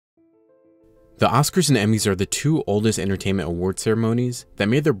The Oscars and Emmys are the two oldest entertainment award ceremonies that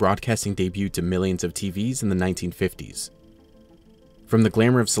made their broadcasting debut to millions of TVs in the 1950s. From the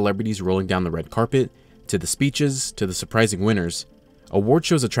glamour of celebrities rolling down the red carpet, to the speeches, to the surprising winners, award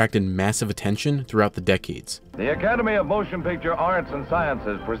shows attracted massive attention throughout the decades. The Academy of Motion Picture Arts and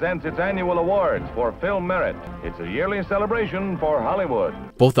Sciences presents its annual awards for film merit. It's a yearly celebration for Hollywood.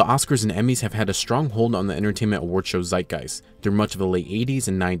 Both the Oscars and Emmys have had a strong hold on the entertainment award show zeitgeist through much of the late 80s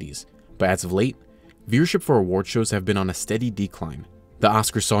and 90s, but as of late, viewership for award shows have been on a steady decline. The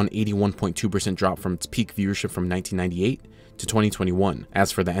Oscars saw an 81.2% drop from its peak viewership from 1998 to 2021.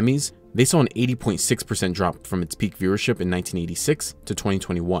 As for the Emmys, they saw an 80.6% drop from its peak viewership in 1986 to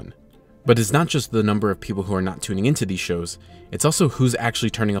 2021. But it's not just the number of people who are not tuning into these shows, it's also who's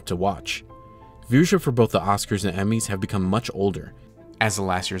actually turning up to watch. Viewership for both the Oscars and Emmys have become much older. As the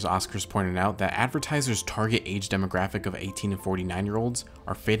last year's Oscars pointed out, that advertisers' target age demographic of 18 and 49-year-olds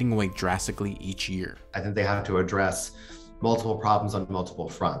are fading away drastically each year. I think they have to address multiple problems on multiple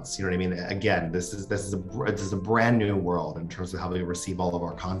fronts. You know what I mean? Again, this is a brand new world in terms of how we receive all of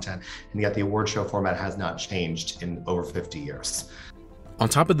our content, and yet the award show format has not changed in over 50 years. On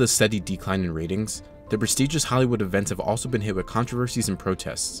top of the steady decline in ratings, the prestigious Hollywood events have also been hit with controversies and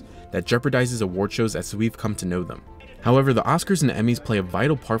protests that jeopardizes award shows as we've come to know them. However, the Oscars and Emmys play a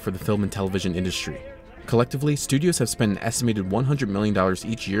vital part for the film and television industry. Collectively, studios have spent an estimated $100 million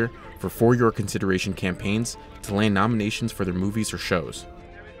each year for for-your consideration campaigns to land nominations for their movies or shows.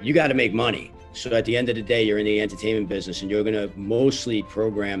 You got to make money. So at the end of the day, you're in the entertainment business and you're going to mostly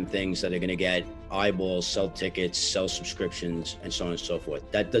program things that are going to get eyeballs, sell tickets, sell subscriptions, and so on and so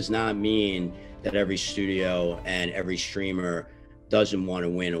forth. That does not mean that every studio and every streamer doesn't want to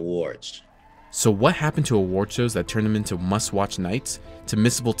win awards. So what happened to award shows that turned them into must-watch nights to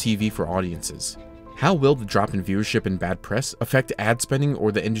missable TV for audiences? How will the drop in viewership and bad press affect ad spending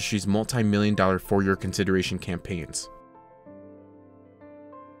or the industry's multi-million-dollar for-your consideration campaigns?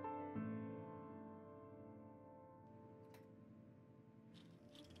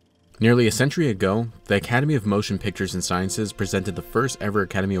 Nearly a century ago, the Academy of Motion Pictures and Sciences presented the first ever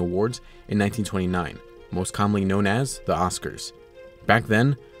Academy Awards in 1929, most commonly known as the Oscars. Back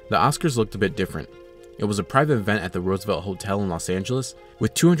then, the Oscars looked a bit different. It was a private event at the Roosevelt Hotel in Los Angeles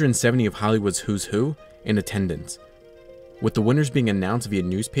with 270 of Hollywood's who's who in attendance, with the winners being announced via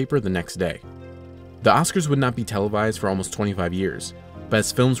newspaper the next day. The Oscars would not be televised for almost 25 years, but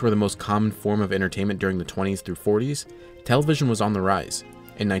as films were the most common form of entertainment during the 20s through 40s, television was on the rise.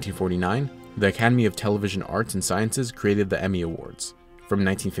 In 1949, the Academy of Television Arts and Sciences created the Emmy Awards. From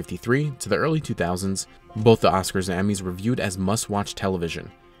 1953 to the early 2000s, both the Oscars and Emmys were viewed as must-watch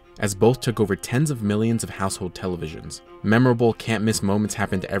television, as both took over tens of millions of household televisions. Memorable can't-miss moments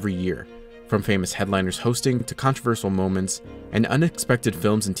happened every year, from famous headliners hosting to controversial moments, and unexpected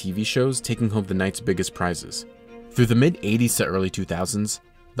films and TV shows taking home the night's biggest prizes. Through the mid-80s to early 2000s,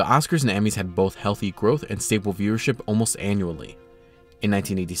 the Oscars and Emmys had both healthy growth and stable viewership almost annually. In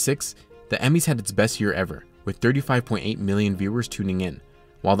 1986, the Emmys had its best year ever, with 35.8 million viewers tuning in,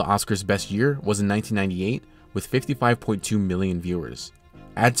 while the Oscars' best year was in 1998 with 55.2 million viewers.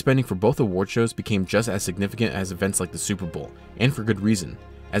 Ad spending for both award shows became just as significant as events like the Super Bowl, and for good reason,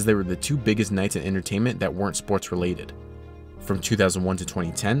 as they were the two biggest nights in entertainment that weren't sports related. From 2001 to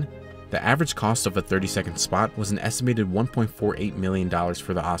 2010, the average cost of a 30-second spot was an estimated $1.48 million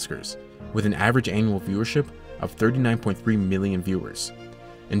for the Oscars, with an average annual viewership of 39.3 million viewers.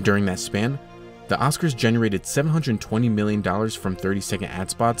 And during that span, the Oscars generated $720 million from 30-second ad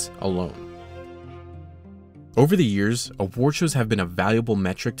spots alone. Over the years, award shows have been a valuable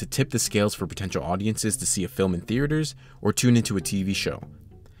metric to tip the scales for potential audiences to see a film in theaters or tune into a TV show.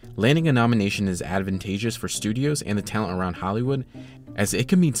 Landing a nomination is advantageous for studios and the talent around Hollywood, as it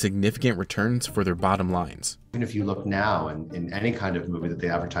can mean significant returns for their bottom lines. Even if you look now in any kind of movie that they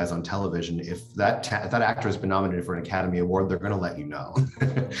advertise on television, if that actor has been nominated for an Academy Award, they're going to let you know.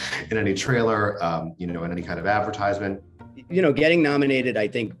 In any trailer, in any kind of advertisement. Getting nominated, I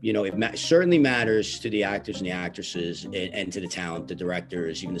think, it certainly matters to the actors and the actresses and to the talent, the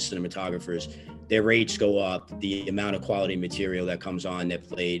directors, even the cinematographers. Their rates go up. The amount of quality material that comes on their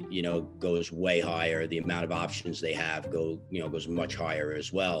plate, goes way higher. The amount of options they have goes much higher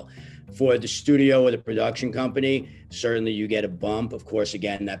as well. For the studio or the production company, certainly you get a bump. Of course,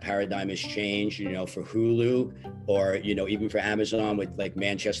 again, that paradigm has changed, for Hulu or, even for Amazon with like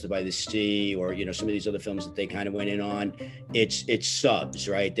Manchester by the Sea or, some of these other films that they kind of went in on. It's subs,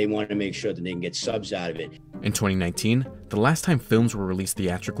 right? They want to make sure that they can get subs out of it. In 2019, the last time films were released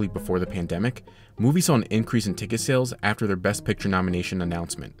theatrically before the pandemic, movies saw an increase in ticket sales after their Best Picture nomination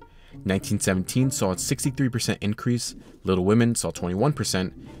announcement. 1917 saw a 63% increase, Little Women saw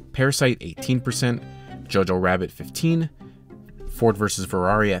 21%, Parasite 18%, Jojo Rabbit 15%, Ford vs.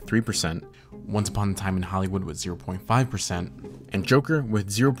 Ferrari at 3%, Once Upon a Time in Hollywood with 0.5%, and Joker with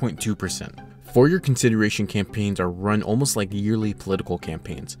 0.2%. For-your consideration campaigns are run almost like yearly political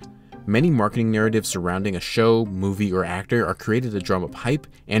campaigns. Many marketing narratives surrounding a show, movie, or actor are created to drum up hype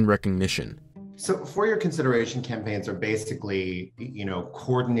and recognition. So for-your consideration campaigns are basically,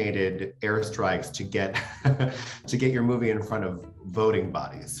 coordinated airstrikes to get to get your movie in front of voting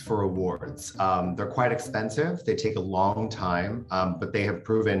bodies for awards. They're quite expensive. They take a long time, but they have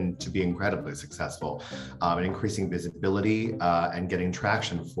proven to be incredibly successful in increasing visibility and getting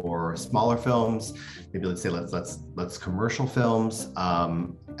traction for smaller films. Maybe let's commercial films.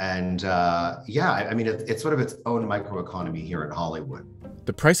 It's sort of its own microeconomy here in Hollywood.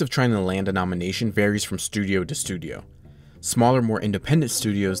 The price of trying to land a nomination varies from studio to studio. Smaller, more independent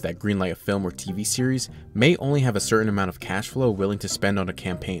studios that greenlight a film or TV series may only have a certain amount of cash flow willing to spend on a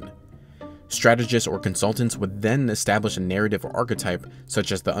campaign. Strategists or consultants would then establish a narrative or archetype,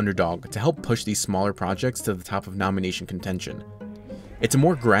 such as the underdog, to help push these smaller projects to the top of nomination contention. It's a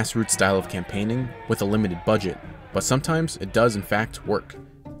more grassroots style of campaigning with a limited budget, but sometimes it does in fact work.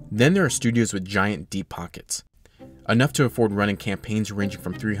 Then there are studios with giant deep pockets. Enough to afford running campaigns ranging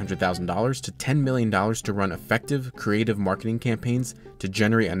from $300,000 to $10 million to run effective, creative marketing campaigns to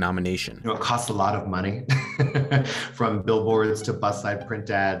generate a nomination. It costs a lot of money, from billboards to bus-side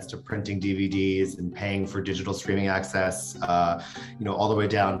print ads to printing DVDs and paying for digital streaming access, all the way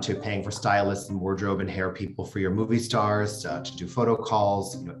down to paying for stylists and wardrobe and hair people for your movie stars, to do photo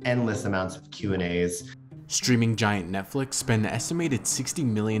calls, endless amounts of Q&As. Streaming giant Netflix spent an estimated $60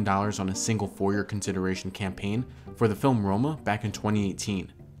 million on a single for-your consideration campaign for the film Roma back in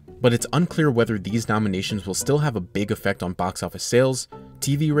 2018. But it's unclear whether these nominations will still have a big effect on box office sales,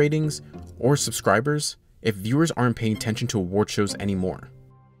 TV ratings, or subscribers if viewers aren't paying attention to award shows anymore.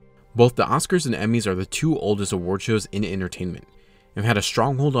 Both the Oscars and Emmys are the two oldest award shows in entertainment and have had a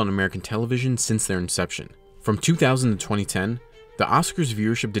stronghold on American television since their inception. From 2000 to 2010, the Oscars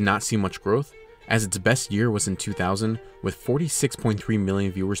viewership did not see much growth, as its best year was in 2000 with 46.3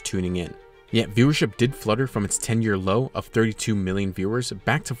 million viewers tuning in. Yet viewership did flutter from its 10-year low of 32 million viewers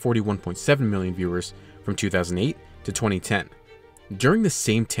back to 41.7 million viewers from 2008 to 2010. During the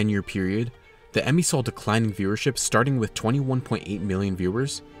same 10-year period, the Emmy saw declining viewership starting with 21.8 million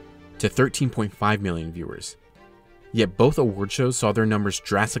viewers to 13.5 million viewers. Yet both award shows saw their numbers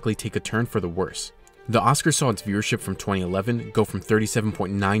drastically take a turn for the worse. The Oscars saw its viewership from 2011 go from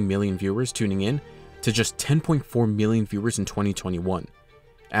 37.9 million viewers tuning in to just 10.4 million viewers in 2021.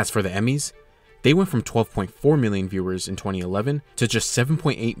 As for the Emmys, they went from 12.4 million viewers in 2011 to just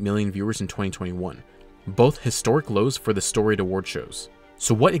 7.8 million viewers in 2021, both historic lows for the storied award shows.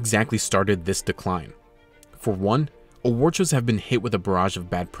 So what exactly started this decline? For one, award shows have been hit with a barrage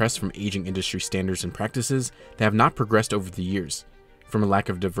of bad press from aging industry standards and practices that have not progressed over the years, from a lack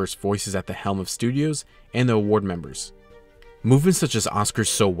of diverse voices at the helm of studios and the award members. Movements such as Oscars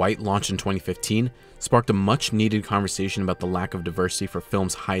So White, launched in 2015, sparked a much-needed conversation about the lack of diversity for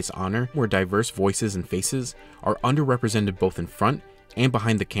film's highest honor, where diverse voices and faces are underrepresented both in front and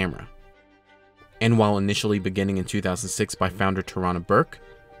behind the camera. And while initially beginning in 2006 by founder Tarana Burke,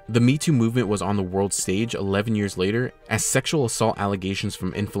 the Me Too movement was on the world stage 11 years later as sexual assault allegations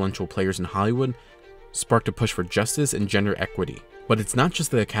from influential players in Hollywood sparked a push for justice and gender equity. But it's not just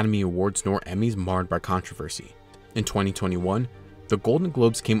the Academy Awards nor Emmys marred by controversy. In 2021, the Golden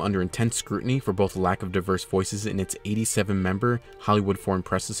Globes came under intense scrutiny for both lack of diverse voices in its 87-member Hollywood Foreign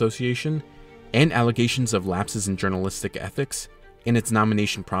Press Association and allegations of lapses in journalistic ethics in its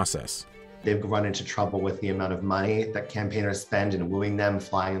nomination process. They've run into trouble with the amount of money that campaigners spend in wooing them,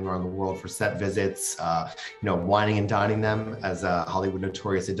 flying around the world for set visits, whining and dining them, as Hollywood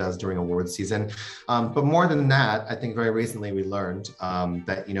notoriously does during awards season. But more than that, I think very recently we learned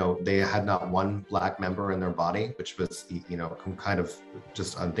that they had not one Black member in their body, which was kind of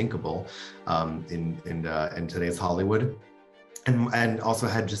just unthinkable in today's Hollywood. And also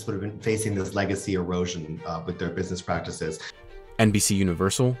had just sort of been facing this legacy erosion with their business practices. NBC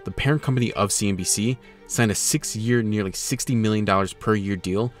Universal, the parent company of CNBC, signed a 6-year, nearly $60 million per year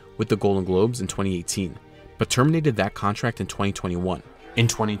deal with the Golden Globes in 2018, but terminated that contract in 2021. In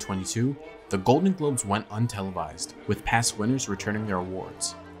 2022, the Golden Globes went untelevised, with past winners returning their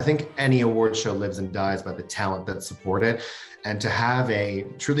awards. I think any award show lives and dies by the talent that support it. And to have a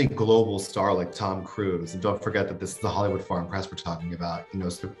truly global star like Tom Cruise, and don't forget that this is the Hollywood Foreign Press we're talking about,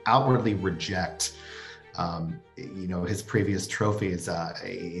 sort of outwardly reject his previous trophies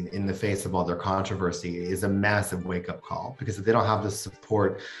in the face of all their controversy is a massive wake-up call, because if they don't have the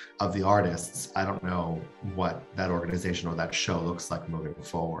support of the artists, I don't know what that organization or that show looks like moving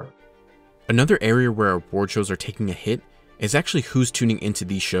forward. Another area where award shows are taking a hit is actually who's tuning into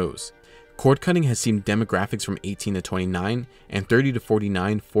these shows. Cord cutting has seen demographics from 18 to 29 and 30 to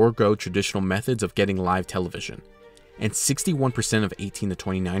 49 forego traditional methods of getting live television. And 61% of 18 to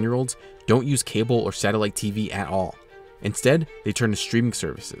 29-year-olds don't use cable or satellite TV at all. Instead, they turn to streaming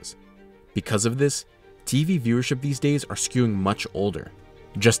services. Because of this, TV viewership these days are skewing much older.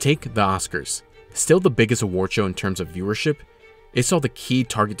 Just take the Oscars. Still the biggest award show in terms of viewership, it saw the key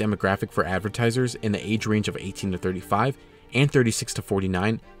target demographic for advertisers in the age range of 18 to 35 and 36 to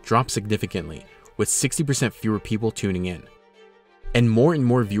 49 drop significantly, with 60% fewer people tuning in. And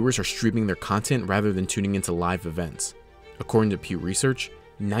more viewers are streaming their content rather than tuning into live events. According to Pew Research,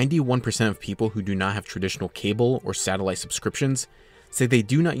 91% of people who do not have traditional cable or satellite subscriptions say they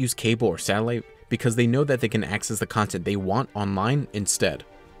do not use cable or satellite because they know that they can access the content they want online instead.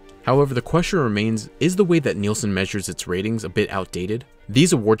 However, the question remains, is the way that Nielsen measures its ratings a bit outdated?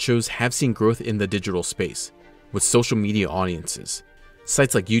 These award shows have seen growth in the digital space, with social media audiences.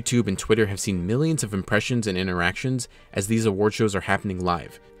 Sites like YouTube and Twitter have seen millions of impressions and interactions as these award shows are happening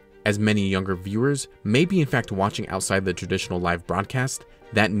live, as many younger viewers may be in fact watching outside the traditional live broadcast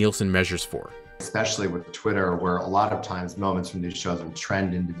that Nielsen measures for. Especially with Twitter, where a lot of times moments from these shows will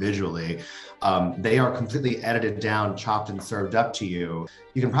trend individually. They are completely edited down, chopped and served up to you.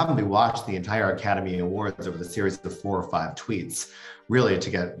 You can probably watch the entire Academy Awards over the series of 4 or 5 tweets, really, to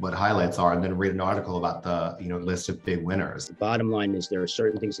get what highlights are, and then read an article about the list of big winners. The bottom line is there are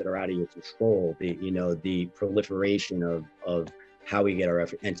certain things that are out of your control. The proliferation of how we get our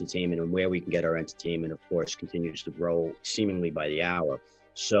entertainment and where we can get our entertainment, of course, continues to grow seemingly by the hour.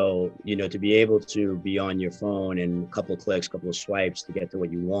 So, to be able to be on your phone and a couple of clicks, couple of swipes to get to what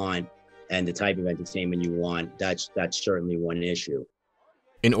you want and the type of entertainment you want, that's certainly one issue.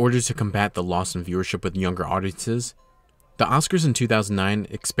 In order to combat the loss in viewership with younger audiences, the Oscars in 2009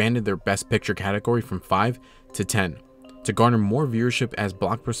 expanded their Best Picture category from 5 to 10 to garner more viewership as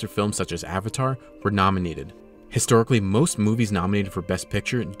blockbuster films such as Avatar were nominated. Historically, most movies nominated for Best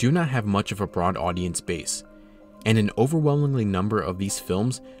Picture do not have much of a broad audience base, and an overwhelmingly number of these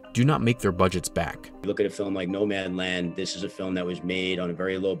films do not make their budgets back. Look at a film like Nomadland. This is a film that was made on a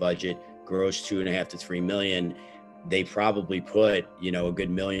very low budget, grossed $2.5 to $3 million. They probably put, a good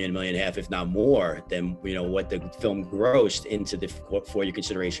 $1.5 million, if not more, than what the film grossed into the For Your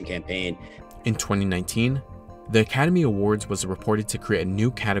Consideration campaign. In 2019, the Academy Awards was reported to create a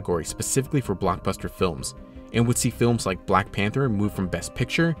new category specifically for blockbuster films, and would see films like Black Panther move from Best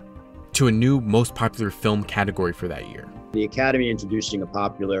Picture to a new Most Popular Film category for that year. The Academy introducing a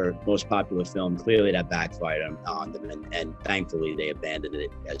most popular film, clearly that backfired on them, and thankfully they abandoned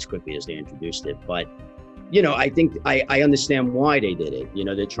it as quickly as they introduced it. But, I think I understand why they did it.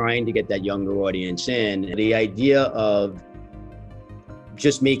 They're trying to get that younger audience in. The idea of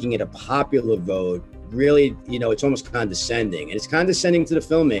just making it a popular vote, really, it's almost condescending. And it's condescending to the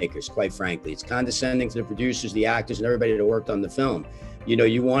filmmakers, quite frankly. It's condescending to the producers, the actors, and everybody that worked on the film.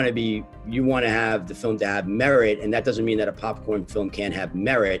 You want to have the film to have merit, and that doesn't mean that a popcorn film can't have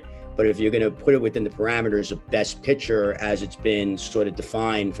merit. But if you're going to put it within the parameters of Best Picture, as it's been sort of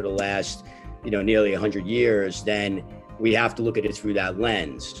defined for the last, nearly 100 years, then we have to look at it through that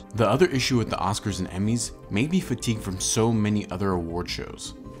lens. The other issue with the Oscars and Emmys may be fatigue from so many other award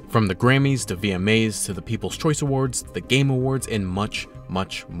shows. From the Grammys to VMAs to the People's Choice Awards, the Game Awards, and much,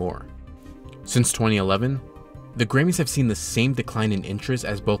 much more. Since 2011, the Grammys have seen the same decline in interest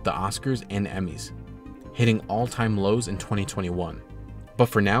as both the Oscars and Emmys, hitting all-time lows in 2021. But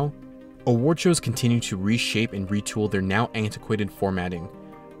for now, award shows continue to reshape and retool their now antiquated formatting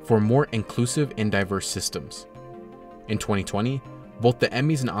for more inclusive and diverse systems. In 2020, both the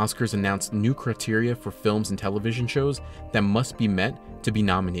Emmys and Oscars announced new criteria for films and television shows that must be met to be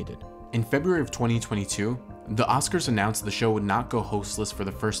nominated. In February of 2022, the Oscars announced the show would not go hostless for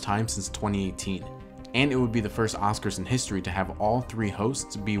the first time since 2018, and it would be the first Oscars in history to have all 3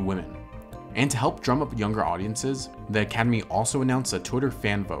 hosts be women. And to help drum up younger audiences, the Academy also announced a Twitter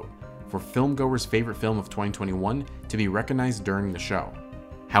fan vote for filmgoers' favorite film of 2021 to be recognized during the show.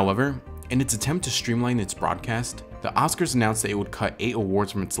 However, in its attempt to streamline its broadcast, the Oscars announced that it would cut 8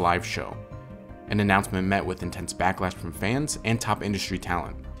 awards from its live show. An announcement met with intense backlash from fans and top industry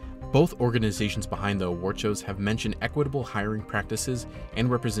talent. Both organizations behind the award shows have mentioned equitable hiring practices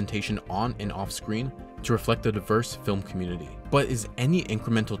and representation on and off screen to reflect the diverse film community. But is any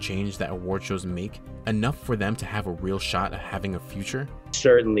incremental change that award shows make enough for them to have a real shot at having a future?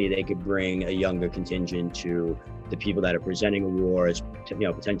 certainly they could bring a younger contingent to the people that are presenting awards,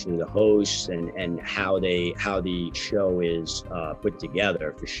 potentially the hosts and how the show is put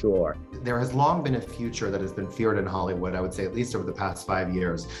together, for sure. There has long been a future that has been feared in Hollywood, I would say at least over the past 5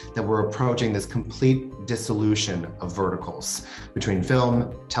 years, that we're approaching this complete dissolution of verticals between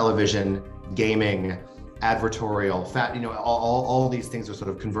film, television, gaming, advertorial, all these things are sort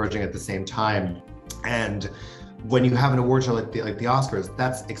of converging at the same time. And when you have an award show like the Oscars,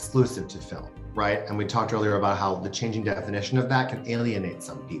 that's exclusive to film, right? And we talked earlier about how the changing definition of that can alienate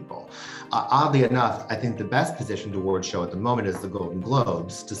some people. Oddly enough, I think the best positioned award show at the moment is the Golden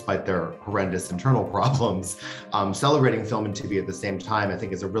Globes, despite their horrendous internal problems. Celebrating film and TV at the same time, I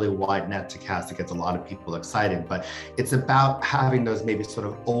think, is a really wide net to cast. It gets a lot of people excited, but it's about having those maybe sort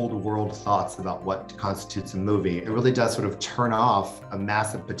of old world thoughts about what constitutes a movie. It really does sort of turn off a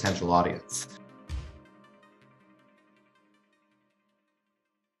massive potential audience.